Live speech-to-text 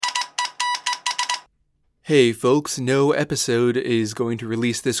Hey folks, no episode is going to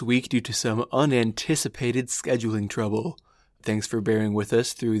release this week due to some unanticipated scheduling trouble. Thanks for bearing with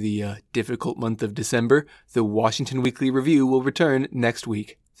us through the difficult month of December. The Washington Weekly Review will return next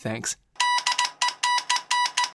week. Thanks.